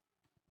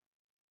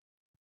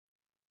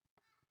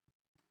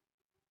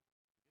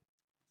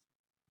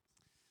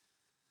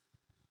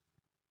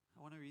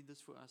read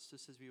this for us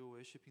just as we were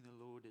worshiping the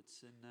Lord.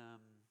 It's in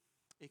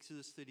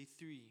Exodus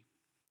 33.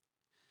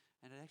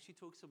 And it actually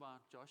talks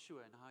about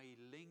Joshua and how he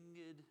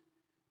lingered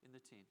in the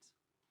tent.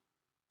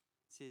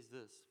 It says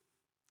this: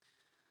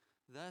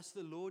 "Thus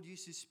the Lord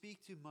used to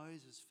speak to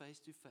Moses face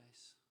to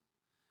face,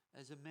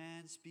 as a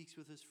man speaks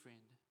with his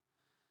friend.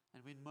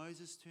 And when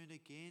Moses turned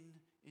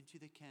again into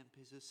the camp,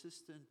 his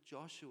assistant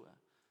Joshua,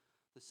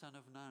 the son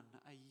of Nun,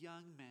 a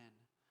young man,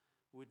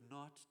 would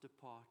not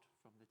depart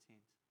from the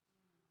tent."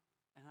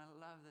 And I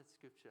love that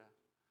scripture.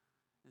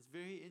 It's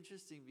very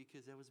interesting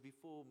because that was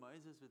before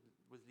Moses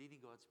was leading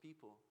God's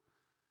people.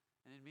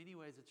 And in many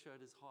ways it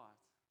showed his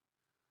heart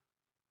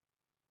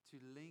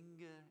to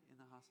linger in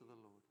the house of the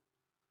Lord,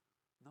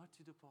 not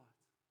to depart.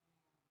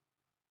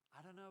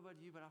 I don't know about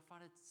you, but I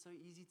find it so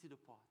easy to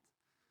depart.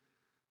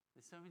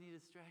 There's so many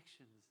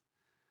distractions.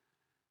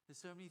 There's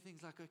so many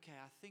things like, okay,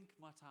 I think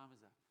my time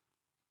is up.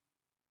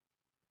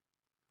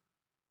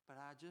 But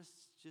I just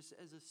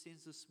as a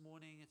sense this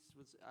morning,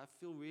 I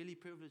feel really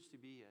privileged to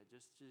be here.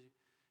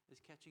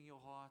 As catching your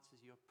hearts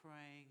as you're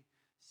praying,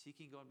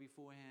 seeking God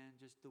beforehand,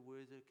 just the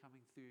words that are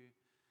coming through.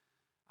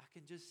 I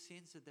can just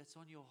sense that that's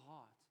on your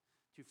heart,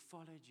 to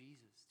follow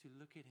Jesus, to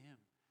look at Him.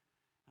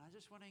 And I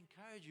just want to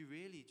encourage you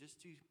really just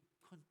to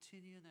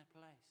continue in that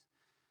place.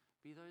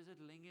 Be those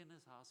that linger in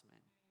His house,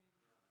 man.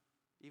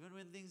 Even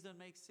when things don't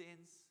make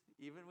sense,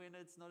 even when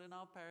it's not in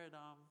our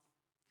paradigm,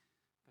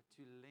 but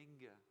to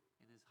linger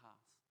in His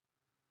house.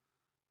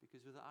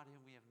 Because without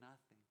Him, we have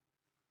nothing.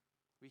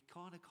 We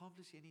can't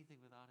accomplish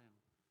anything without Him.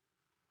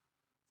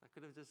 So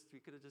we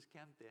could have just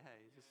camped there,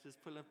 hey?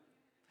 Just pull up,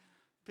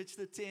 pitch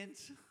the tent.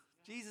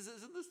 Jesus,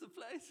 isn't this the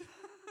place?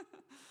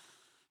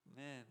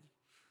 Man.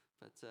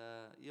 But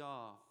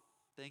yeah,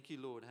 thank you,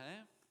 Lord,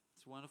 hey?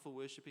 It's wonderful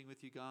worshiping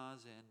with you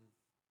guys, and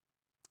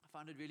I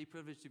find it really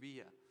privileged to be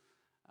here.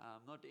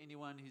 Not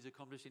anyone who's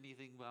accomplished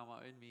anything by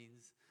my own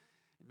means.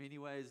 In many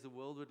ways, the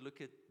world would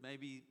look at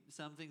maybe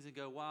some things and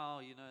go,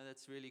 wow,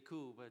 that's really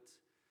cool. But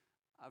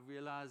I've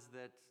realized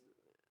that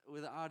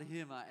without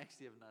Him, I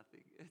actually have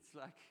nothing. It's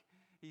like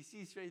He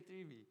sees straight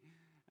through me,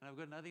 and I've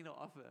got nothing to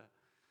offer.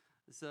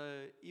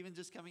 So even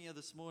just coming here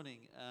this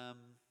morning,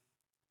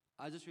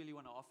 I just really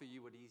want to offer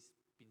you what He's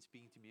been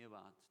speaking to me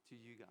about, to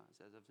you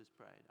guys, as I've just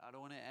prayed. I don't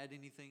want to add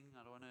anything.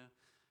 I don't want to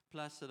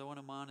plus. I don't want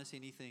to minus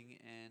anything.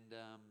 And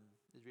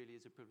it really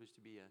is a privilege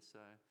to be here.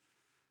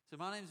 So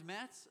my name's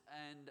Matt,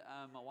 and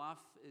my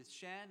wife is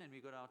Shan, and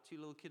we've got our 2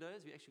 little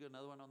kiddos. We actually got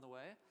another one on the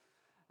way,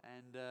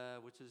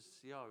 and which is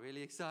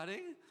really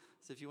exciting.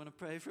 So if you want to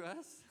pray for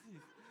us,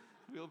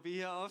 we'll be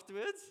here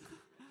afterwards.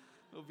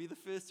 We'll be the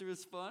first to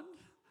respond.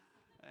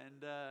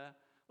 And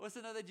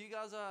also know that you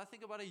guys are, I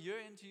think, about a year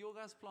into your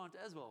guys' plant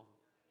as well.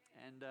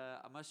 And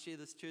I must share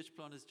this church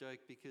planters joke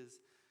because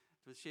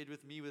it was shared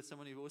with me with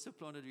someone who also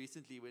planted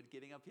recently. When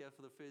getting up here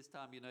for the first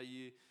time,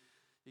 you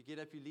get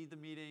up, you lead the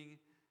meeting,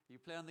 you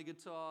play on the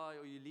guitar,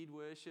 or you lead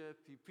worship,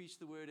 you preach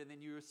the word, and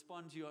then you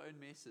respond to your own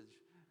message.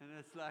 And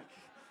it's like,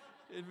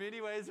 in many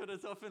ways, what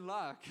it's often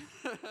like.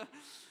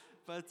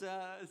 But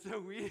so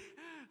we've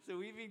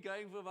been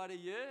going for about a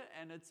year,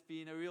 and it's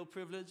been a real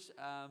privilege.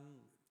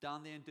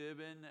 Down there in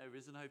Durban,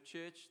 Risen Hope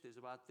Church, there's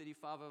about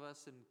 35 of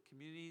us in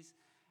communities,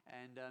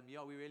 and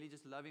we're really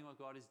just loving what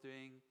God is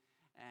doing,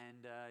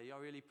 and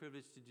really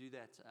privileged to do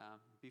that.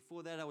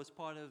 Before that, I was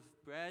part of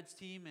Brad's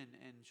team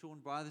and Sean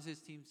Brythers's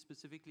team,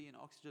 specifically in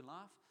Oxygen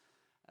Life.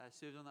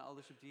 Served on the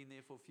eldership team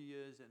there for a few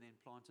years and then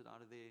planted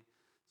out of there.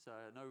 So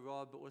I know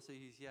Rob, but also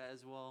he's here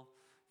as well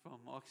from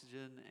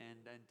Oxygen,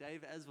 and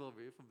Dave as well,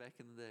 bro, from back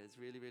in the day. It's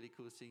really, really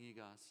cool seeing you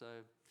guys.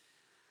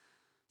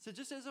 So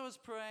just as I was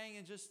praying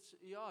and just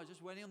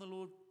waiting on the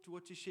Lord to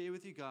what to share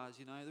with you guys,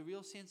 the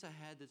real sense I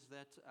had is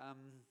that,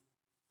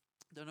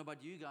 don't know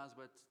about you guys,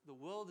 but the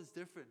world is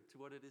different to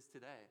what it is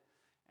today.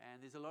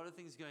 And there's a lot of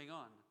things going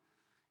on.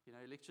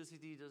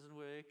 Electricity doesn't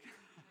work.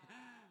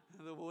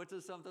 The water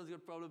sometimes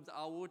got problems.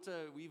 Our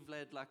water, we've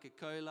had like a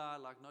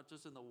cola, like not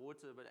just in the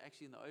water, but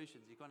actually in the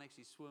oceans. You can't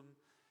actually swim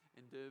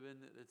in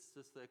Durban. It's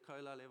just the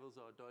cola levels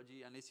are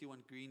dodgy, unless you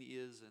want green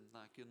ears and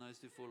like your nose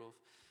to fall off.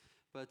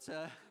 But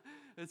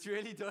it's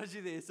really dodgy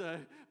there. So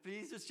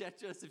please just chat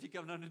to us if you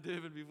come down to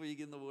Durban before you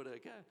get in the water,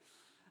 okay?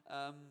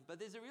 But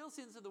there's a real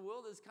sense that the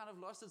world has kind of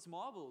lost its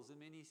marbles in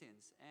many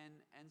sense.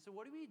 And so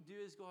what do we do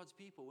as God's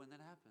people when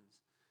that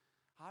happens?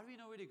 How do we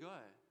know where to go?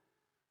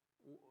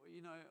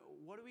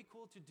 What are we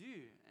called to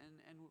do?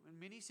 And in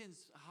many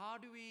sense,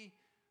 how do we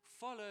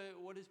follow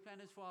what His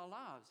plan is for our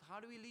lives? How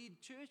do we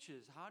lead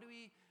churches? How do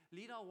we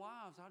lead our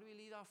wives? How do we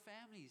lead our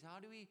families? How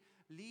do we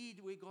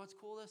lead where God's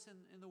called us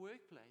in the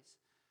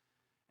workplace?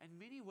 In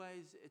many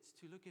ways, it's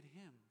to look at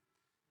Him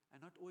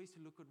and not always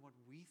to look at what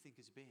we think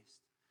is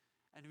best.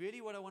 And really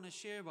what I want to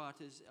share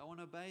about is I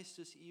want to base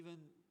this even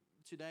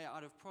today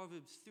out of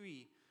Proverbs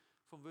 3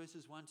 from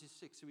verses 1 to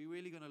 6. So we're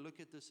really going to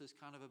look at this as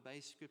kind of a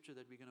base scripture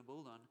that we're going to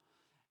build on.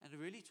 And it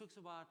really talks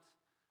about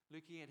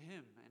looking at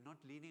Him and not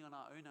leaning on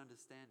our own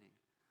understanding,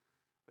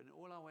 but in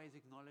all our ways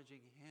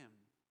acknowledging Him,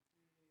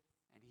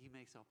 and He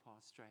makes our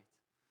path straight.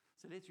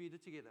 So let's read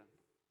it together.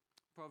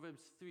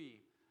 Proverbs 3,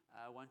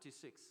 1 to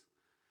 6.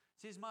 It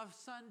It says, my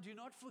son, do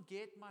not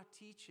forget my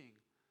teaching,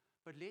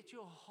 but let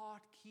your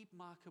heart keep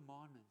my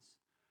commandments.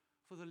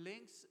 For the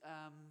lengths,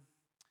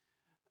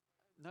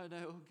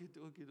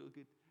 all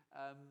good.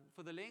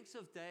 For the lengths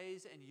of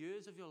days and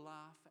years of your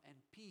life and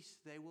peace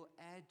they will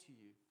add to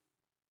you.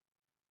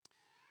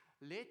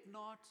 Let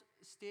not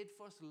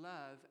steadfast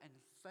love and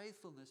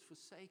faithfulness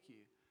forsake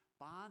you.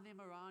 Bind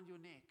them around your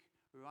neck.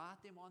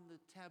 Write them on the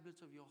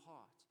tablets of your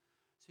heart.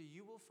 So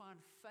you will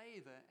find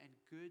favor and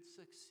good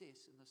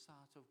success in the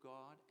sight of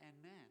God and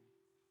man.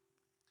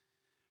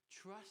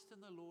 Trust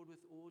in the Lord with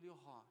all your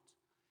heart,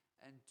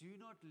 and do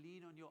not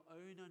lean on your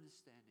own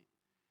understanding.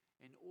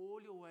 In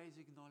all your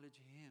ways acknowledge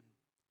Him,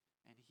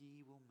 and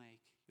He will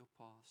make your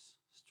paths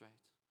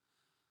straight.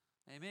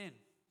 Amen.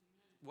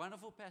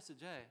 Wonderful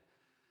passage, eh?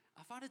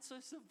 I find it so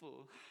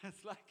simple.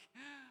 It's like,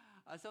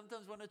 I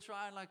sometimes want to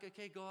try and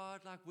okay, God,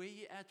 where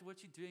you at,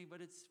 what you doing?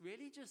 But it's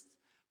really just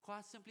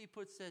quite simply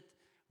puts that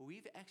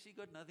we've actually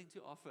got nothing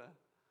to offer.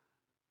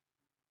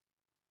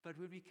 But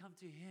when we come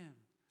to Him,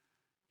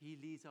 He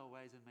leads our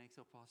ways and makes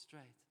our path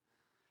straight.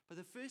 But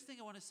the first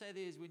thing I want to say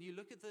there is when you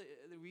look at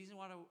the reason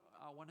why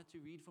I wanted to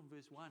read from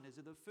verse 1 is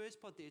that the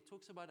first part there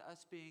talks about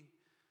us being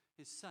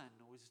His son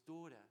or His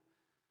daughter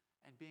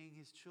and being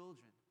His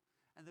children.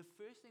 And the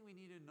first thing we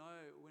need to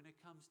know when it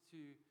comes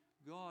to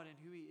God and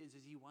who He is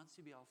He wants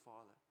to be our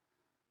Father.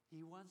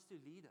 He wants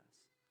to lead us.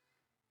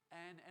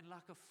 And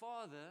like a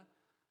father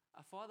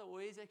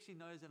always actually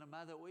knows, and a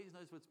mother always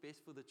knows what's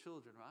best for the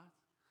children, right?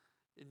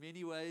 In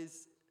many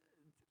ways,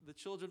 the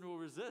children will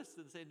resist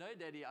and say, no,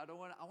 Daddy, I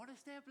want to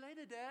stay up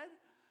later, Dad.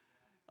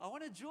 I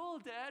want to jewel,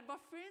 Dad. My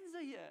friends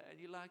are here. And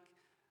you're like,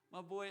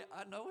 my boy,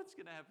 I know what's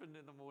going to happen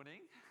in the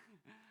morning.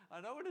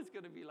 I know what it's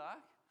going to be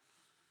like.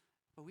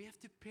 But we have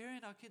to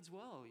parent our kids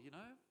well, You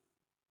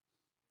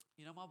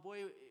know, my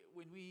boy,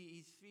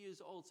 he's 3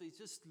 years old, so he's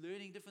just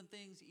learning different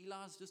things.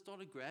 Eli's just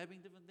started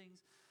grabbing different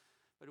things.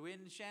 But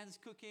when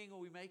Shan's cooking or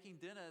we're making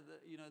dinner,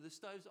 the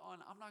stove's on,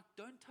 I'm like,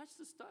 don't touch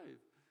the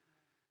stove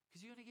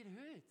because you're going to get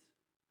hurt.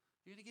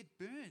 You're going to get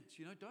burnt.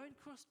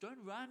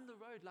 Don't run the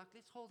road.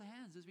 Let's hold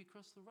hands as we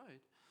cross the road.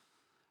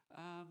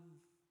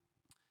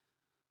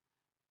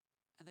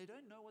 And they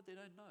don't know what they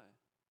don't know.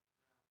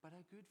 But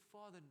our good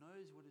Father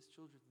knows what His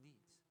children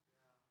needs.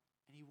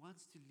 And He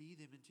wants to lead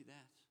them into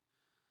that.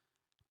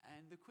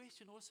 And the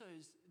question also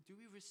is, do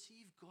we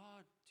receive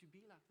God to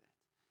be like that?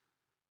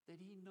 That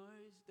He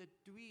knows, that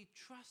do we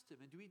trust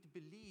Him, and do we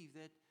believe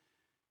that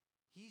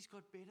He's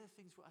got better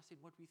things for us than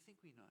what we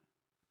think we know?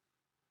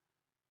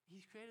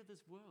 He's created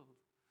this world.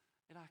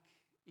 And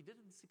He did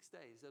it in 6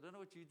 days. I don't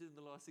know what you did in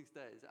the last 6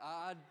 days.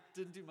 I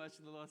didn't do much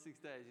in the last 6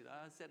 days.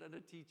 I sat under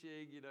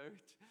teaching,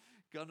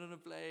 gone on a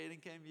plane and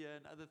came here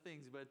and other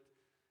things. But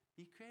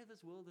He created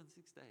this world in 6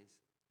 days.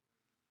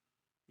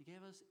 He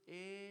gave us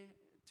air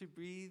to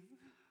breathe.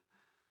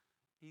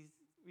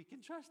 We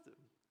can trust Him.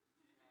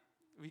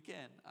 We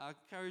can. I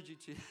encourage you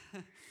to.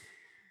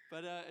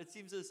 But it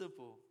seems so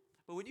simple.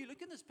 But when you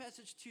look in this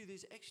passage too,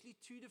 there's actually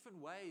two different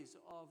ways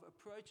of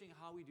approaching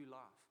how we do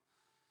life.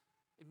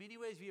 In many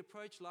ways, we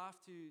approach life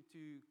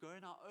to go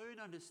in our own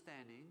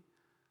understanding,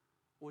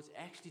 or it's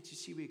actually to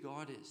see where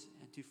God is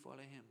and to follow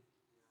Him.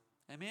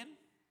 Amen?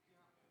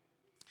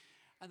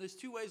 And those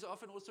two ways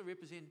often also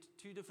represent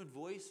two different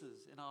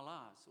voices in our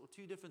lives, or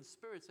two different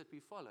spirits that we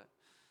follow.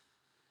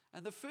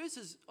 And the first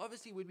is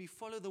obviously when we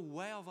follow the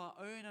way of our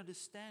own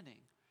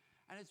understanding.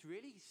 And it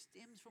really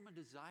stems from a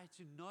desire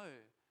to know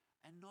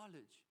and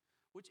knowledge,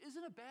 which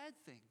isn't a bad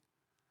thing.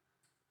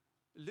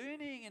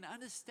 Learning and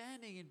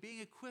understanding and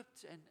being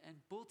equipped and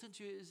built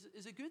into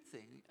is a good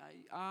thing.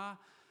 I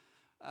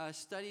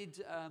studied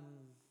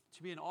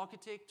to be an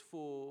architect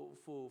for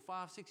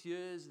 5-6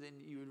 years.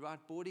 Then you would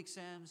write board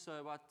exams. So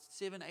about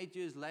 7-8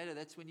 years later,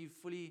 that's when you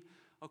fully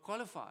are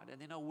qualified.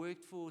 And then I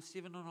worked for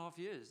 7.5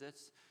 years.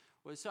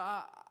 So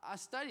I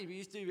studied. We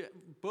used to do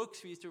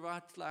books. We used to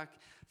write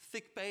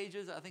thick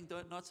pages. I think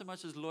not so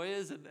much as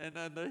lawyers and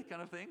that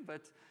kind of thing.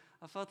 But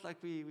I felt like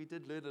we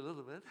did learn a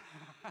little bit.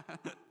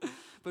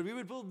 But we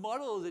would build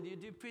models and you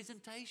do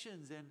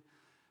presentations. And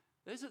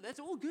that's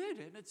all good.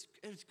 And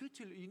it's good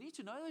you need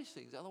to know those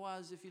things.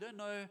 Otherwise, if you don't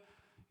know,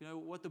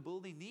 what the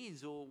building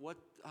needs or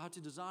how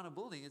to design a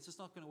building, it's just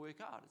not going to work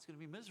out. It's going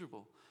to be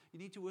miserable. You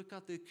need to work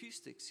out the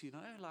acoustics,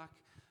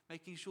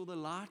 making sure the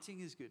lighting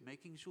is good,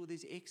 making sure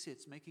there's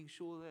exits, making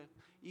sure that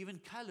even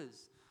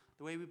colors,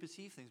 the way we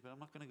perceive things. But I'm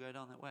not going to go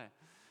down that way.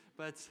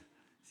 But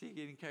see, you're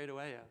getting carried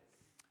away here.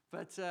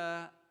 But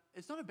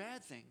it's not a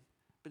bad thing.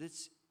 But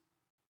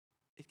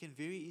it can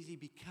very easily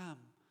become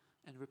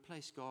and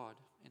replace God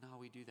in how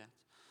we do that.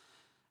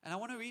 And I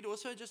want to read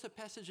also just a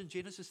passage in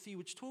Genesis 3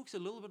 which talks a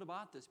little bit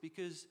about this,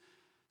 because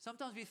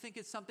sometimes we think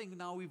it's something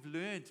now we've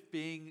learned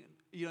being,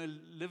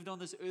 lived on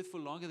this earth for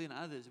longer than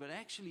others. But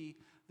actually,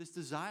 this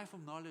desire for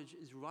knowledge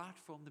is right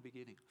from the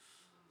beginning.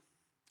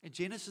 In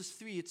Genesis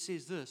 3, it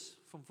says this,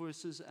 from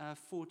verses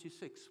 4 to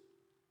 6.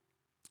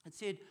 It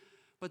said,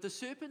 "But the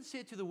serpent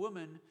said to the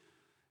woman,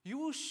 you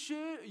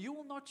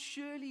will not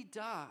surely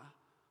die,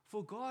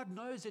 for God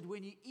knows that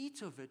when you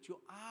eat of it, your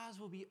eyes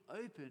will be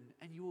opened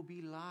and you will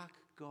be like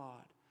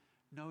God,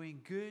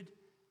 knowing good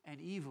and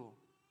evil.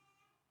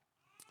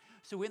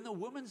 So when the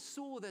woman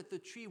saw that the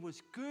tree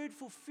was good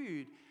for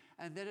food,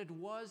 and that it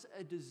was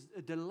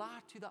a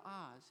delight to the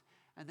eyes,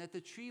 and that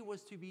the tree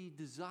was to be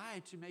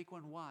desired to make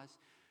one wise,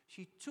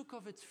 she took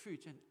of its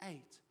fruit and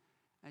ate.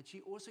 And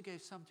she also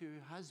gave some to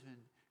her husband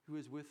who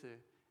was with her,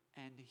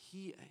 and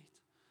he ate.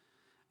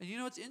 And you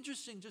know what's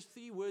interesting, just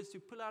 3 words to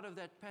pull out of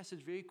that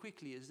passage very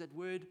quickly, is that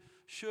word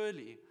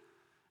surely.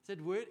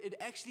 That word,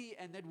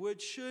 and that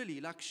word surely,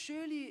 like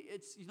surely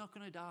you're not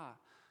going to die.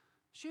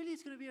 Surely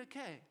it's going to be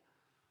okay.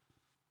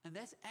 And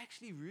that's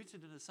actually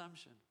rooted in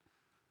assumption.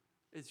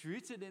 It's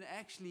rooted in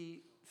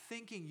actually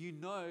thinking you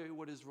know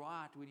what is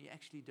right when you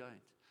actually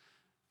don't.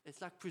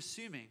 It's like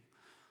presuming.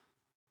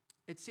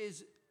 It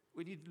says,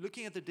 when you're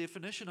looking at the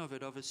definition of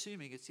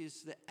assuming, it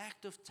says the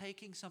act of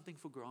taking something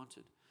for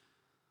granted.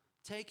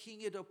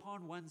 Taking it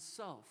upon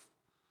oneself.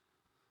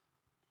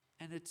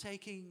 And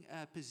taking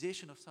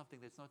possession of something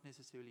that's not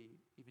necessarily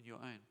even your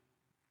own.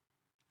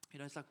 You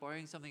know, it's like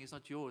borrowing something that's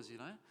not yours, you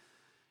know.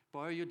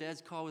 Borrow your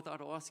dad's car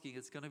without asking.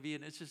 It's going to be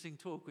an interesting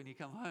talk when you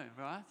come home,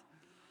 right?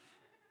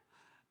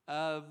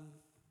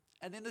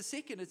 And then the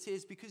second, it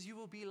says, because you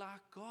will be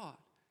like God.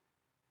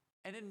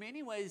 And in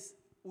many ways,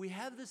 we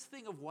have this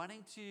thing of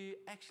wanting to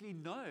actually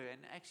know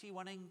and actually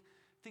wanting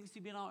things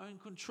to be in our own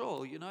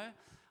control, you know.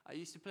 I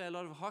used to play a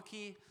lot of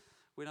hockey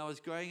when I was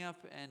growing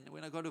up, and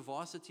when I got to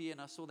varsity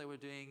and I saw they were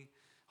doing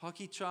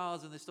hockey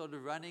trials and they started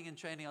running and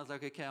training, I was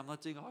like, okay, I'm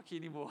not doing hockey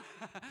anymore.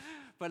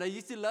 But I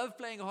used to love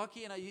playing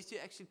hockey, and I used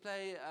to actually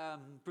play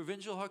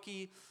provincial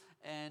hockey,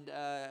 and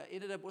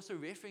ended up also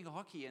refereeing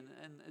hockey. And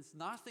it's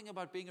nice thing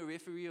about being a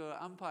referee or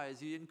umpire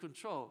is you're in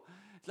control.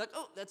 It's like,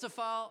 oh, that's a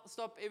foul,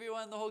 stop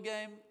everyone the whole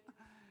game.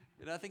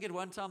 And I think at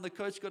one time the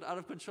coach got out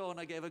of control, and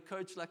I gave a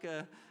coach like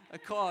a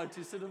card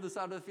to sit on the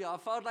side of the field. I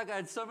felt like I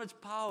had so much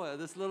power,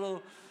 this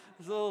little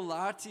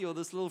latte or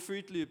this little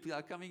Fruit Loop,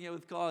 coming here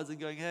with cards and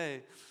going,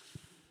 hey.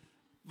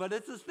 But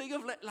it's this thing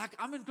of like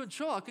I'm in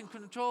control. I can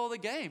control the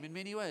game in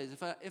many ways.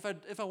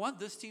 If I want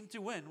this team to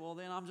win, well,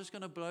 then I'm just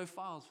going to blow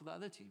fouls for the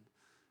other team,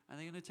 and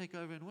they're going to take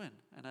over and win.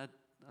 And I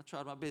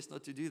tried my best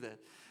not to do that,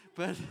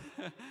 but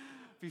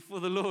before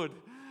the Lord.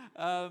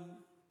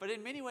 But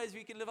in many ways,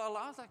 we can live our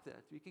lives like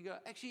that. We can go,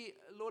 actually,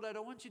 Lord, I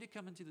don't want you to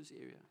come into this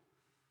area.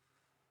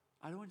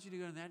 I don't want you to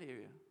go in that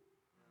area.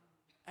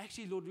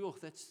 Actually, Lord,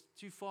 that's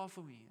too far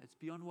for me. It's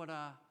beyond what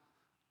I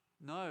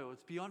know.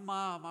 It's beyond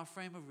my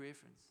frame of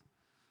reference.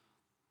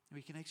 And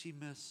we can actually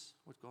miss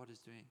what God is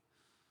doing.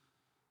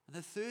 And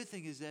the third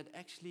thing is that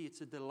actually it's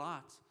a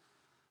delight.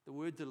 The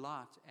word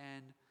delight.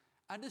 And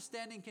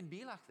understanding can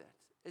be like that.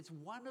 It's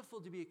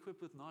wonderful to be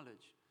equipped with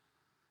knowledge.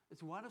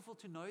 It's wonderful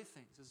to know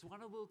things. It's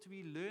wonderful to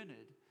be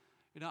learned.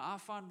 You know, I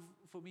found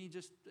for me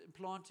just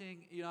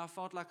planting, you know, I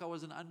felt like I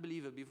was an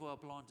unbeliever before I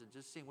planted,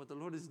 just seeing what the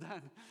Lord has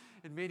done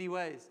in many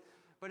ways.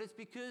 But it's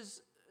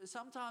because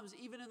sometimes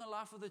even in the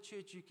life of the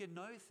church, you can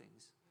know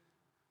things.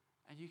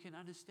 And you can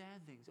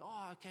understand things.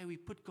 Oh, okay, we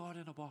put God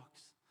in a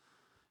box.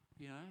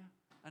 You know,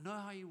 I know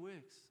how He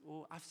works.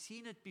 Or I've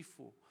seen it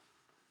before.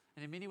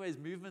 And in many ways,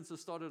 movements have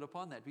started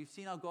upon that. We've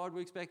seen how God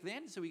works back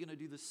then, so we're going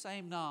to do the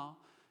same now,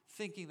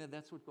 thinking that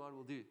that's what God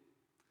will do.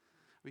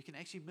 We can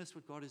actually miss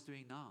what God is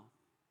doing now.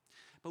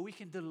 But we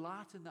can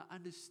delight in the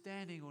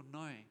understanding or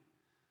knowing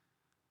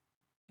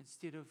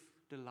instead of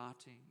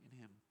delighting in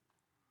Him.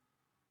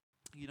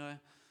 You know,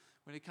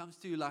 when it comes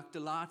to like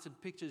delight and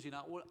pictures, you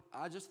know,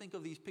 I just think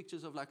of these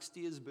pictures of like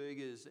Steers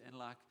burgers and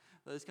like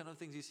those kind of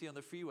things you see on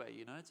the freeway,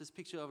 you know. It's this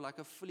picture of like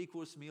a fully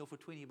course meal for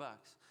 $20.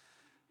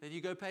 Then you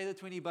go pay the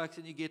 $20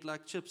 and you get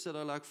like chips that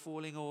are like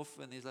falling off,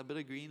 and there's a bit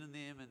of green in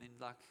them, and then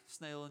like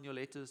snail in your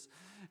lettuce.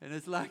 And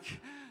it's like,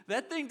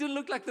 that thing didn't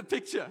look like the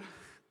picture.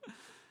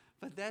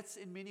 But that's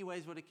in many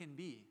ways what it can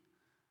be.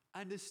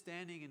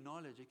 Understanding and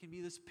knowledge. It can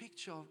be this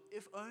picture of,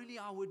 if only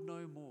I would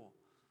know more.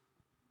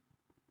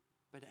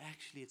 But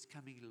actually it's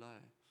coming low.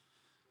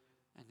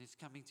 And it's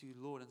coming to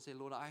Lord and say,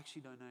 Lord, I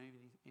actually don't know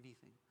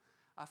anything.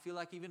 I feel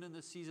like even in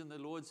this season, the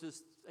Lord's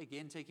just,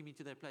 again, taking me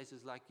to that place.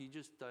 It's like, you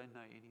just don't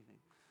know anything.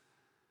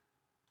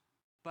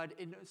 But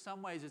in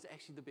some ways, it's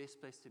actually the best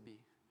place to be.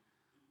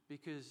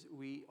 Because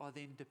we are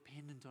then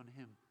dependent on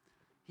Him.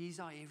 He's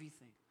our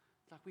everything.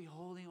 It's like we're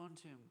holding on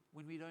to Him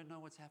when we don't know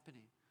what's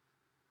happening.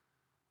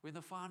 When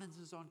the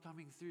finances aren't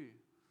coming through.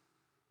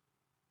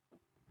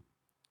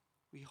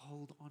 We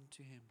hold on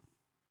to Him.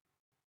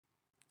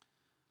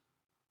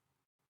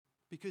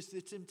 Because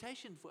the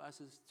temptation for us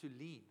is to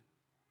lean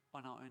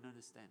on our own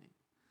understanding.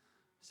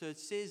 So it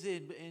says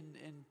in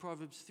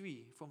Proverbs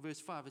 3, from verse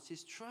 5, it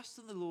says, trust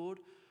in the Lord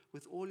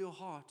with all your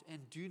heart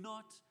and do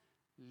not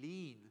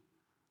lean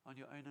on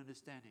your own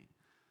understanding.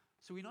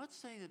 So we're not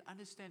saying that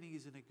understanding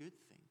isn't a good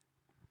thing,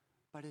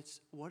 but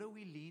it's what are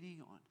we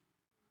leaning on?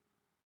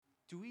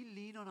 Do we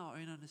lean on our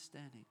own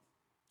understanding,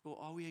 or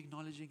are we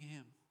acknowledging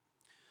Him?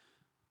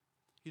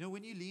 You know,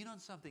 when you lean on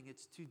something,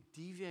 it's to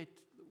deviate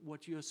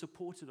what you are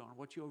supported on,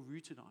 what you are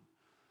rooted on.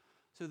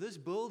 So this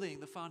building,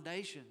 the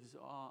foundations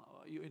are,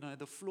 you know,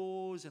 the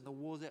floors and the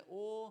walls, they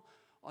all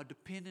are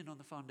dependent on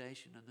the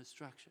foundation and the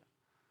structure.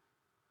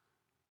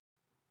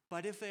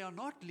 But if they are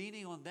not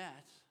leaning on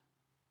that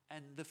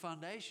and the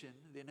foundation,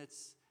 then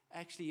it's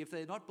actually, if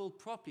they're not built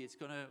properly, it's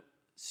going to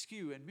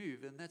skew and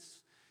move. And that's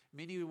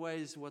many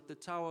ways what the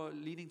tower,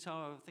 Leaning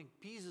Tower, I think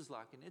Pisa is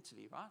like in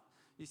Italy, right?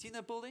 You seen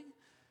that building?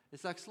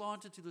 It's like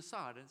slanted to the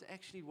side. And it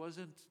actually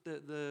wasn't,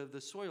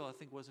 the soil, I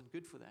think, wasn't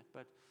good for that.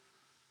 But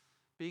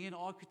being an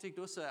architect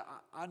also,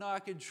 I know I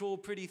can draw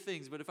pretty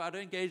things, but if I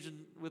don't engage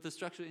with a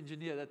structural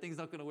engineer, that thing's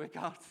not going to work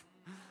out.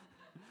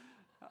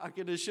 I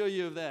can assure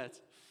you of that.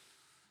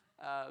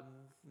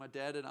 My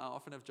dad and I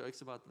often have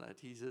jokes about that.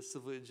 He's a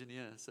civil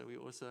engineer, so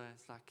he's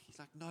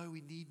like, no,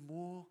 we need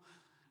more.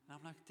 And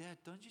I'm like, Dad,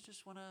 don't you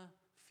just want to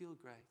feel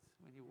great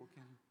when you walk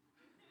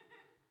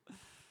in?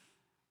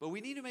 But we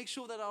need to make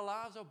sure that our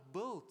lives are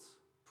built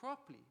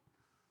properly.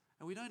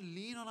 And we don't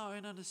lean on our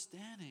own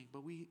understanding,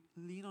 but we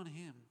lean on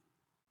Him.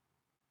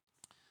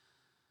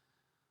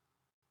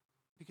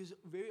 Because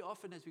very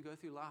often as we go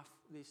through life,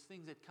 there's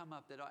things that come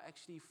up that are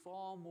actually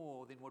far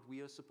more than what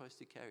we are supposed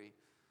to carry.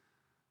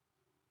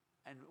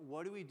 And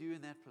what do we do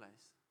in that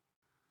place?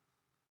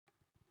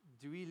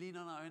 Do we lean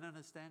on our own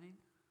understanding?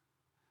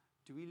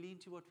 Do we lean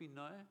to what we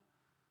know,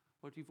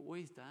 what we've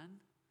always done?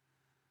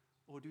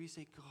 Or do we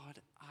say, God,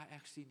 I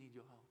actually need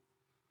your help.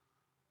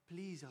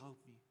 Please help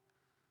me.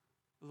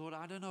 Lord,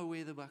 I don't know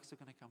where the bucks are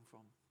going to come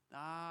from.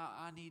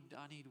 I need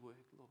work,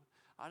 Lord.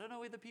 I don't know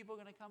where the people are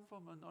going to come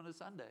from on a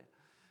Sunday.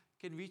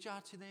 Can reach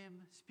out to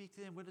them, speak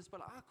to them, witness,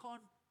 but I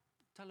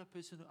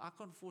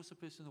can't force a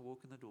person to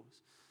walk in the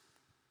doors.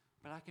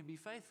 But I can be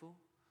faithful.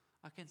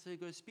 I can say,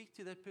 go speak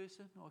to that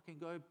person, or I can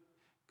go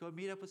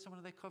meet up with someone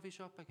at that coffee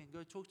shop. I can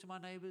go talk to my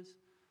neighbors.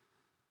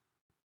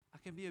 I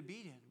can be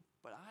obedient,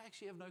 but I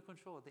actually have no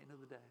control at the end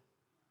of the day.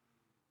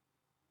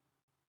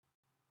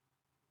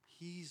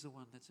 He's the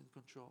one that's in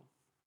control.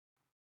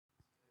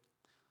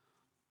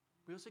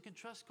 We also can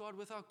trust God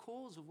with our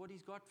calls of what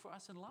He's got for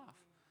us in life.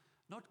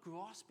 Not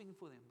grasping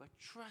for them, but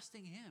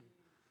trusting Him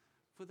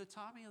for the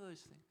timing of those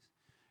things.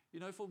 You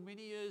know, for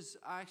many years,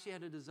 I actually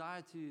had a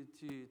desire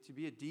to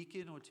be a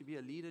deacon or to be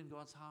a leader in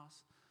God's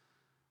house.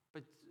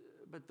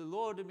 But the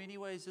Lord, in many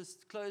ways,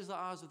 just closed the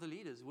eyes of the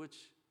leaders, which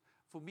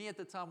for me at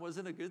the time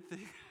wasn't a good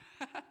thing.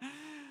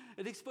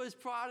 It exposed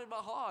pride in my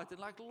heart. And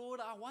like,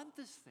 Lord, I want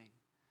this thing.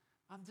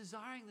 I'm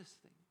desiring this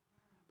thing.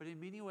 But in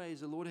many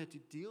ways, the Lord had to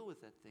deal with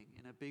that thing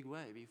in a big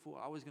way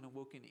before I was going to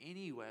walk in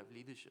any way of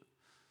leadership.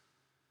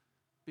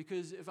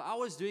 Because if I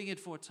was doing it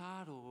for a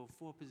title or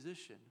for a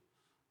position,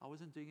 I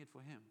wasn't doing it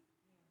for Him.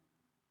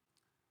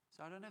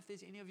 So I don't know if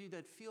there's any of you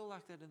that feel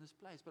like that in this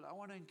place, but I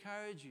want to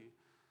encourage you.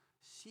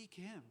 Seek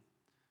Him.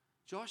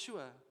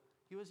 Joshua,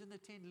 he was in the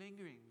tent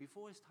lingering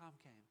before his time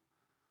came.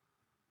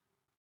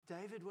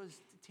 David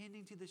was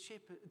tending to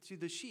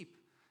the sheep.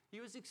 He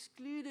was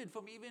excluded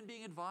from even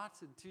being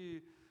invited to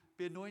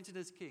be anointed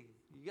as king.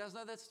 You guys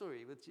know that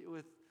story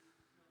with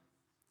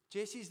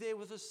Jesse's there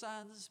with his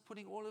sons,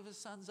 putting all of his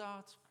sons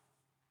out.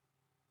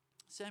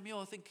 Samuel,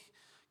 I think,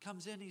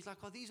 comes in. He's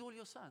like, are these all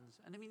your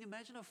sons? And I mean,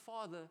 imagine a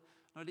father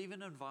not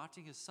even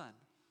inviting his son.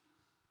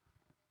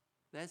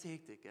 That's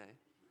hectic, eh?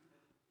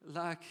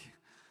 Like,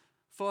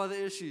 father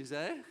issues,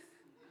 eh?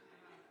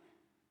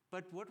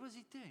 But what was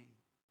he doing?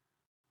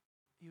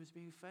 He was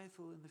being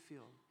faithful in the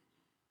field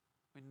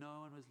when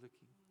no one was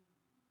looking.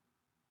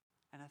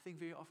 And I think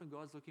very often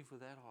God's looking for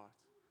that heart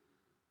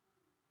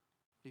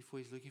before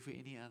He's looking for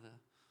any other.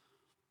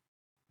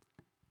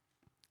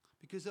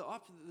 Because the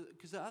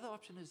other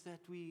option is that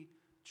we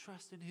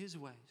trust in His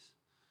ways.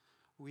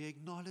 We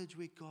acknowledge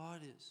where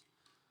God is,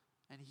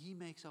 and He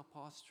makes our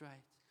path straight.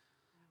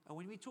 And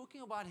when we're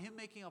talking about Him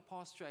making our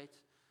path straight,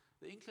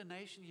 the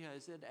inclination here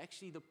is that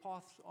actually the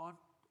paths aren't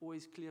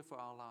always clear for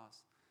our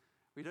lives.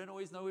 We don't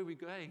always know where we're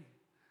going.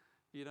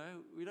 You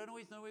know, we don't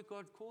always know where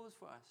God calls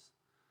for us.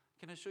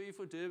 Can I show you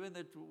for Durban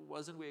that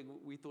wasn't where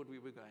we thought we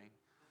were going?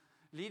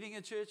 Leading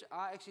a church,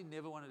 I actually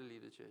never wanted to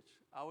lead a church.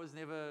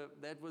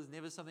 That was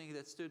never something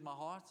that stirred my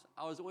heart.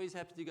 I was always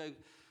happy to go,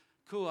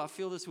 cool, I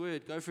feel this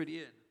word, go for it,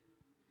 Ian.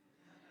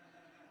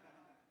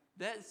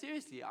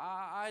 Seriously,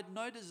 I had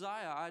no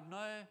desire.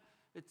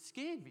 It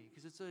scared me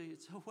because it's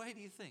a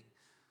weighty thing.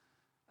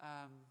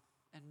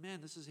 And man,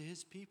 this is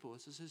His people.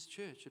 This is His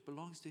church. It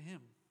belongs to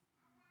Him.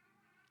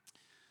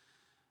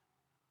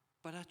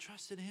 But I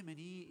trust in Him, and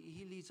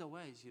He leads our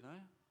ways, you know.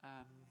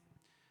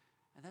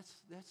 And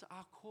that's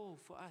our call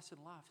for us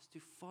in life, is to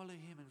follow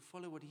Him and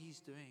follow what He's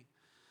doing.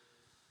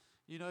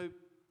 You know,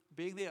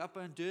 being there up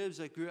in Durbs,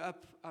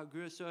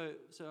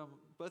 so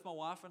both my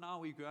wife and I,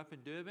 we grew up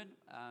in Durban,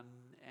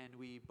 and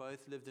we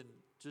both lived in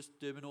just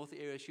Durban North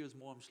area. She was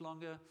more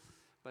Umhlanga.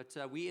 But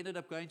we ended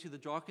up going to the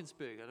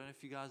Drakensberg. I don't know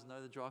if you guys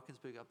know the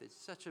Drakensberg up there.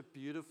 It's such a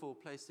beautiful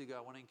place to go.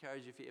 I want to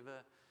encourage you, if you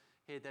ever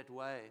head that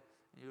way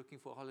and you're looking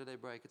for a holiday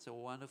break, it's a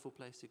wonderful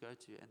place to go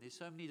to. And there's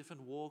so many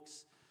different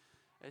walks.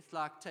 It's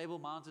like Table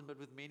Mountain, but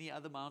with many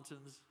other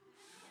mountains.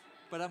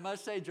 But I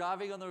must say,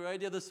 driving on the road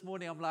here this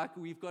morning, I'm like,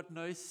 we've got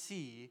no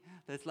sea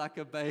that's like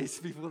a base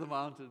before the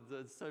mountains.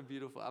 It's so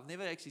beautiful. I've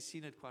never actually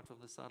seen it quite from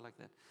the side like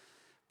that.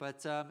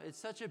 But it's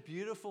such a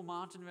beautiful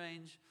mountain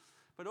range.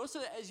 But also,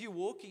 as you're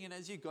walking and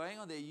as you're going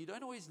on there, you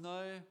don't always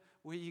know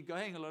where you're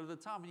going a lot of the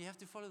time, and you have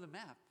to follow the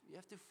map. You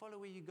have to follow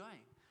where you're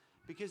going,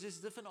 because there's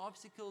different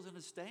obstacles and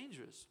it's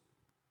dangerous.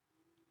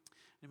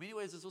 In many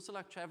ways, it's also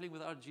like traveling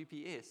without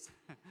GPS.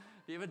 Have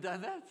you ever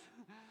done that?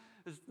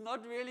 It's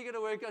not really going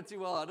to work out too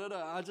well. I don't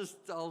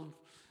know.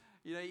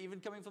 Even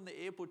coming from the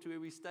airport to where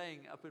we're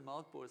staying up in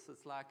Milnerton,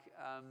 it's like,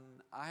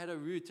 I had a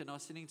route and I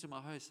was sitting to my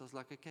host. I was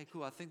like, okay,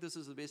 cool. I think this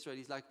is the best road.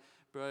 He's like,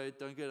 bro,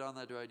 don't go down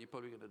that road. You're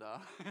probably going to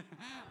die.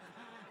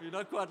 You're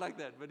not quite like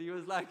that. But he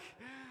was like,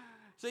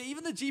 so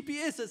even the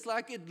GPS, it's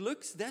like,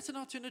 that's an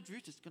alternate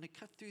route. It's going to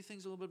cut through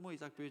things a little bit more.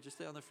 He's like, bro, just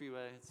stay on the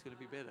freeway. It's going to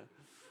be better.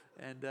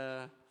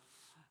 And,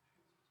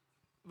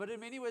 but in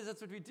many ways,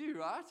 that's what we do,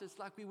 right? It's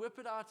like we whip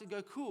it out and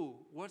go,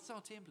 cool, what's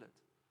our template?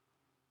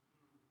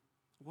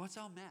 What's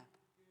our map?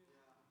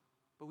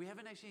 But we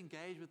haven't actually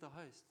engaged with the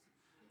host.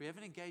 We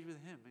haven't engaged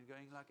with him and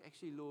going like,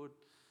 actually, Lord,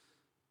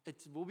 it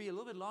will be a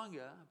little bit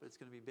longer, but it's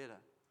going to be better.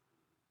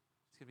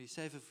 It's going to be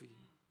safer for you.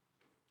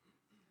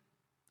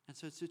 And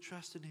so it's to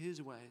trust in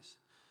his ways,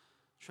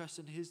 trust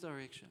in his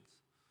directions.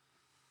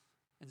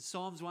 In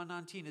Psalms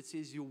 119, it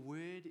says, your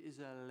word is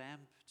a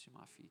lamp to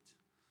my feet.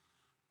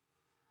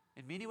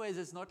 In many ways,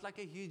 it's not like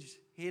a huge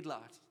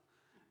headlight.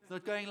 It's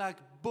not going like,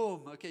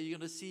 boom, okay, you're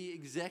going to see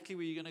exactly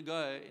where you're going to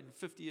go in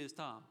 50 years'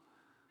 time.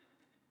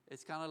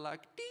 It's kind of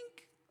like,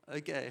 dink,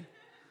 okay,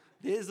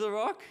 there's the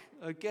rock,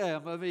 okay,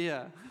 I'm over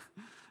here.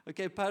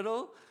 Okay,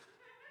 puddle,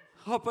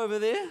 hop over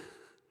there.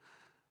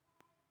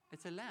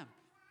 It's a lamp.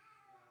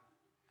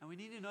 And we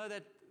need to know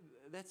that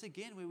that's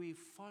again where we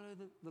follow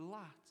the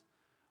light.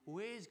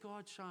 Where is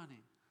God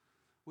shining?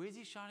 Where is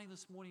he shining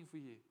this morning for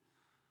you?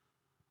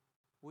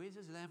 Where's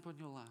his lamp on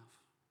your life?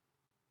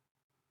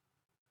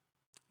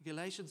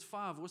 Galatians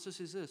 5 also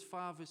says this,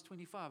 5 verse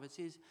 25. It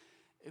says,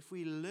 if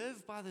we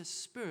live by the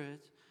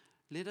Spirit,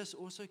 let us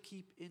also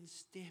keep in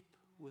step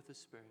with the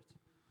Spirit.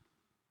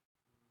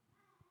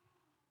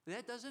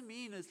 That doesn't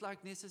mean it's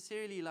like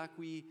necessarily like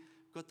we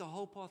got the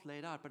whole path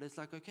laid out, but it's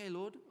like, okay,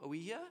 Lord, are we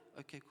here?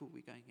 Okay, cool,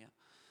 we're going here.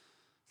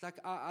 It's like,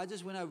 I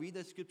just, when I read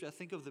that scripture, I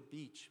think of the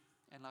beach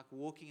and like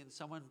walking and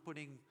someone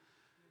putting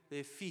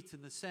their feet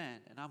in the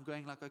sand. And I'm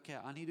going like, okay,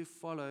 I need to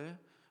follow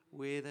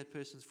where that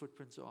person's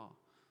footprints are.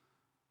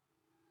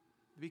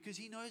 Because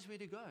he knows where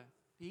to go.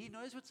 He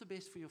knows what's the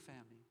best for your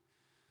family.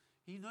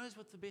 He knows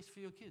what's the best for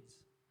your kids.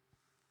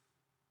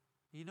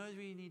 He knows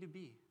where you need to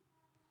be.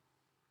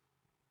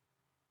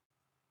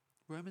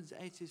 Romans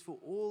 8 says, for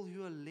all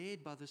who are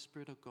led by the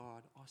Spirit of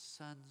God are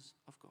sons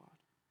of God.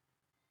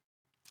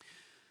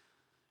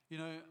 You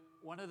know,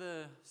 one of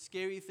the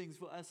scary things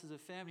for us as a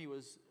family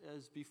was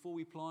as before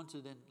we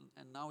planted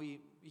and now we're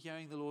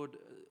hearing the Lord,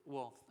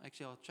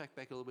 actually I'll track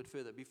back a little bit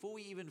further. Before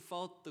we even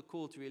felt the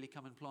call to really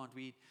come and plant,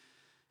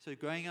 so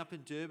growing up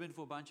in Durban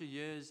for a bunch of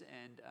years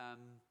and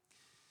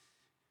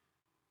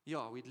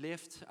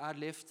I'd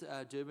left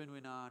Durban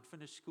when I'd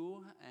finished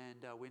school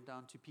and went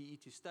down to PE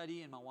to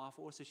study, and my wife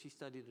also, she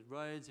studied at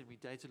Rhodes, and we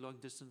dated long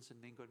distance and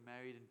then got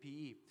married in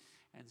PE.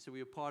 And so we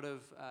were part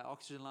of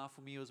Oxygen Life.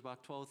 For me, it was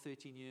about 12,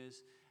 13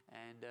 years,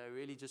 and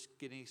really just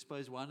getting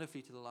exposed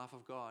wonderfully to the life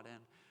of God.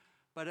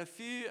 But I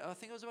think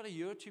it was about a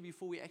year or two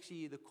before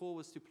the call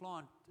was to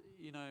plant,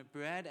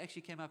 Brad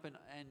actually came up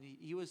and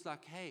he was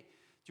like, hey,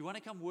 do you want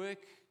to come work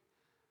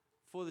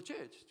for the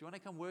church? Do you want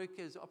to come work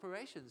as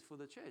operations for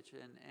the church?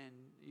 And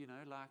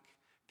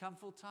come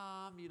full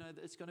time,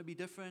 it's going to be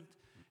different.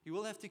 You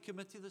will have to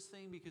commit to this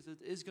thing because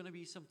it is going to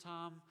be some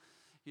time.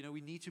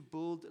 We need to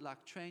build,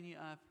 train you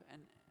up.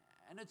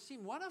 And it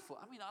seemed wonderful.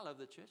 I mean, I love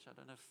the church. I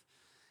don't know if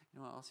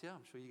anyone else here,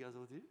 I'm sure you guys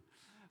all do.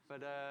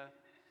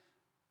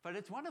 But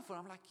it's wonderful.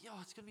 I'm like,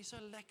 it's going to be so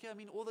lekker. I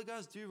mean, all the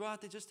guys do right.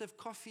 They just have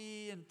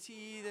coffee and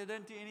tea. They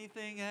don't do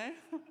anything, eh?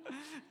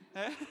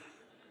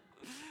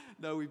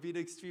 No, we've been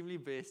extremely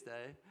blessed,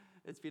 eh?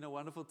 It's been a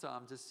wonderful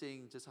time just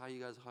seeing just how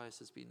you guys host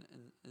has been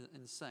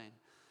insane.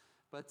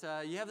 But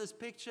you have this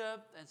picture,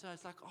 and so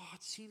it's like,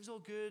 it seems all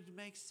good,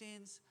 makes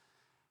sense.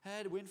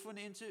 Went for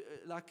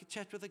a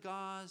chat with the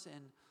guys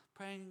and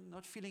praying,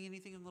 not feeling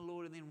anything in the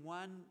Lord. And then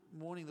one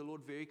morning, the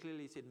Lord very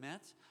clearly said,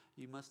 Matt,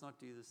 you must not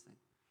do this thing.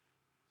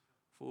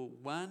 For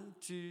 1,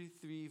 2,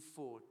 3,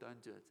 4,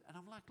 don't do it. And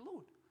I'm like,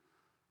 Lord,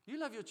 you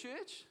love your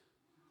church?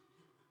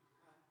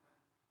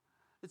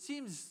 It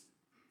seems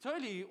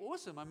totally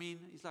awesome. I mean,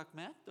 he's like,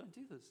 Matt, don't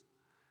do this.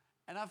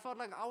 And I felt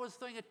like I was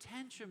throwing a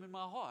tantrum in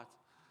my heart.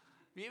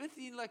 Have you ever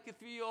seen like a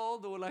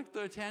 3-year-old or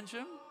throw a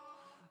tantrum?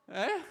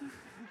 Eh?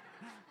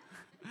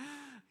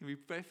 We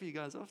pray for you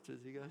guys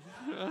afterwards. You guys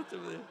right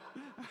over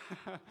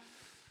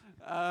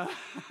there.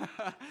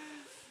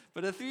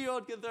 But a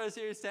 3-year-old can throw a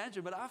serious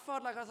tantrum. But I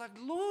felt like I was like,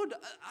 Lord,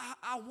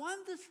 I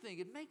want this thing.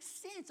 It makes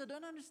sense. I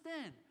don't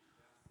understand.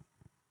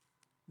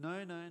 No.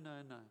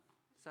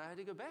 So I had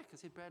to go back. I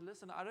said, Brad,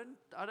 listen,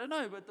 I don't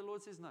know, but the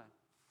Lord says no.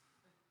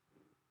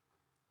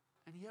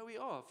 And here we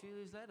are, a few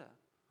years later.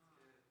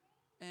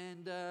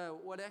 And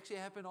what actually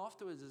happened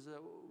afterwards is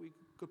we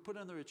got put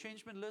on the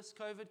retrenchment list.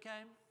 COVID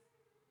came.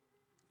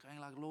 Going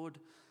like, Lord,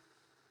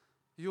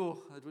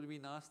 it would be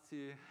nice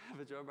to have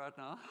a job right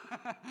now.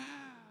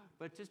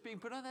 But just being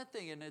put on that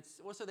thing. And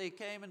it's also, they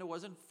came and it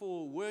wasn't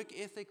for work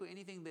ethic or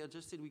anything. They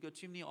just said, we got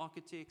too many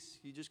architects.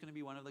 You're just going to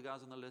be one of the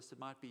guys on the list. It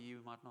might be you,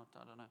 it might not.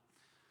 I don't know.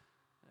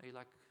 You're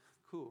like,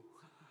 cool.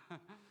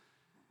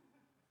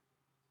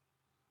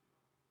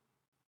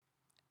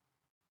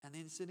 And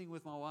then sitting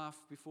with my wife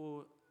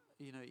before,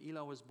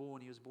 Eli was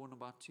born. He was born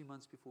about 2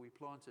 months before we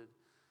planted.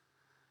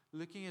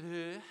 Looking at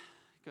her,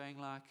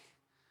 going like,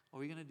 are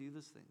we going to do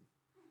this thing?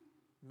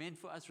 Meant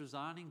for us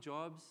resigning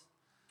jobs.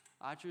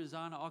 I had to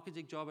resign an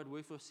architect job. I'd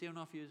worked for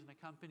 7.5 years in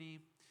a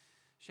company.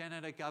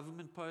 Shannon had a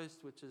government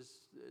post, which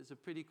is a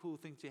pretty cool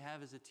thing to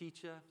have as a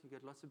teacher. You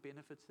get lots of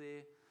benefits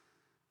there.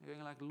 You're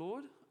going like,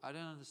 Lord, I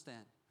don't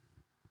understand.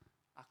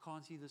 I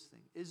can't see this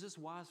thing. Is this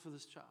wise for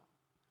this child?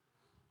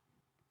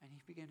 And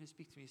he began to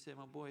speak to me. He said,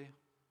 my boy,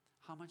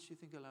 how much do you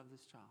think I love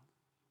this child?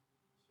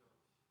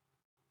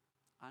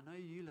 I know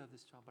you love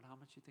this child, but how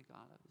much do you think I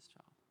love this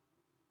child?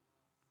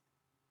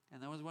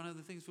 And that was one of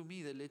the things for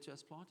me that led to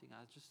us planting.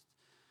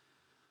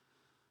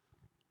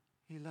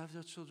 He loves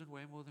our children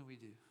way more than we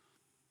do.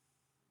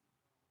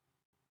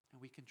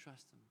 And we can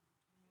trust him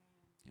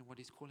in what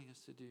he's calling us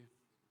to do.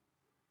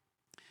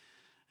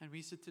 And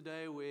we sit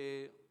today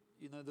where,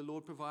 the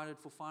Lord provided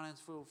for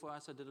finance for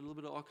us. I did a little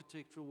bit of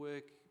architectural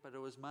work, but it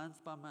was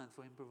month by month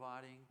for him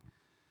providing.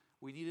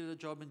 We needed a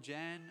job in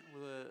Jan.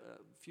 A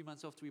few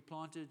months after we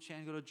planted,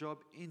 Shan got a job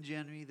in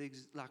January,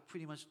 like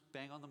pretty much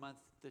bang on the month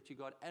that you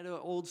got at an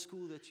old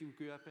school that you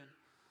grew up in.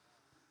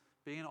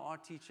 Being an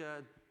art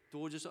teacher,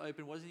 door just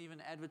opened, wasn't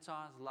even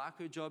advertised, like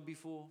her job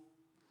before.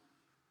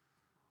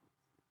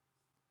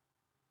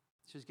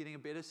 She was getting a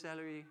better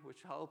salary,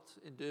 which helped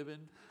in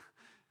Durban.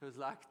 It was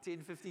like 10,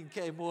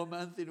 15K more a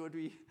month than what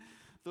we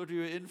thought we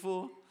were in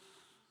for.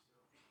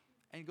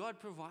 And God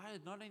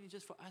provided not only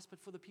just for us, but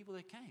for the people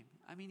that came.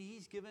 I mean,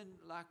 he's given,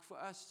 like for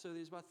us, so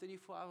there's about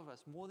 35 of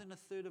us, more than a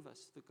third of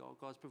us that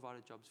God's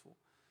provided jobs for.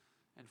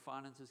 And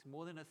finances,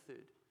 more than a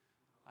third.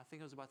 I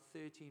think it was about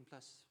 13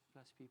 plus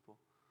people.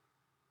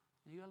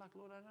 And you go like,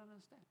 Lord, I don't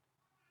understand.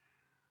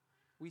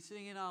 We're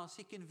sitting in our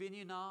second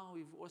venue now.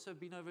 We've also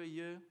been over a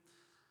year.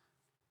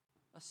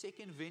 A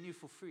second venue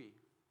for free.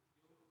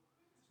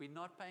 We're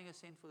not paying a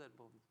cent for that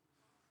building.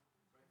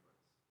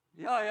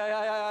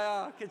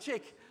 Yeah. Can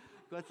check.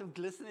 Got some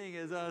glistening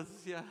as I was,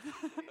 yeah.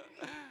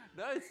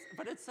 No,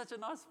 but it's such a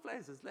nice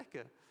place. It's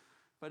lekker.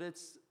 But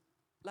it's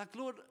like,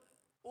 Lord,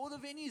 all the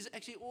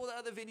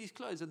other venues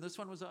closed, and this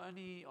one was the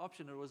only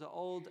option. It was an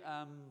old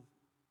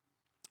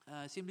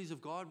Assemblies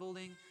of God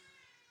building.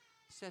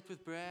 Sat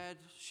with Brad,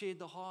 shared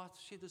the heart,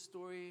 shared the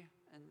story,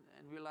 and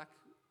we were like,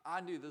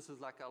 I knew this was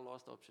like our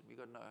last option. We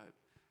got no hope.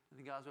 And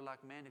the guys were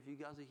like, man, if you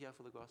guys are here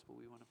for the gospel,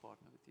 we want to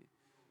partner with you.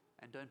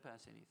 And don't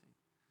pass anything.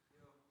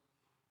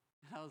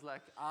 And I was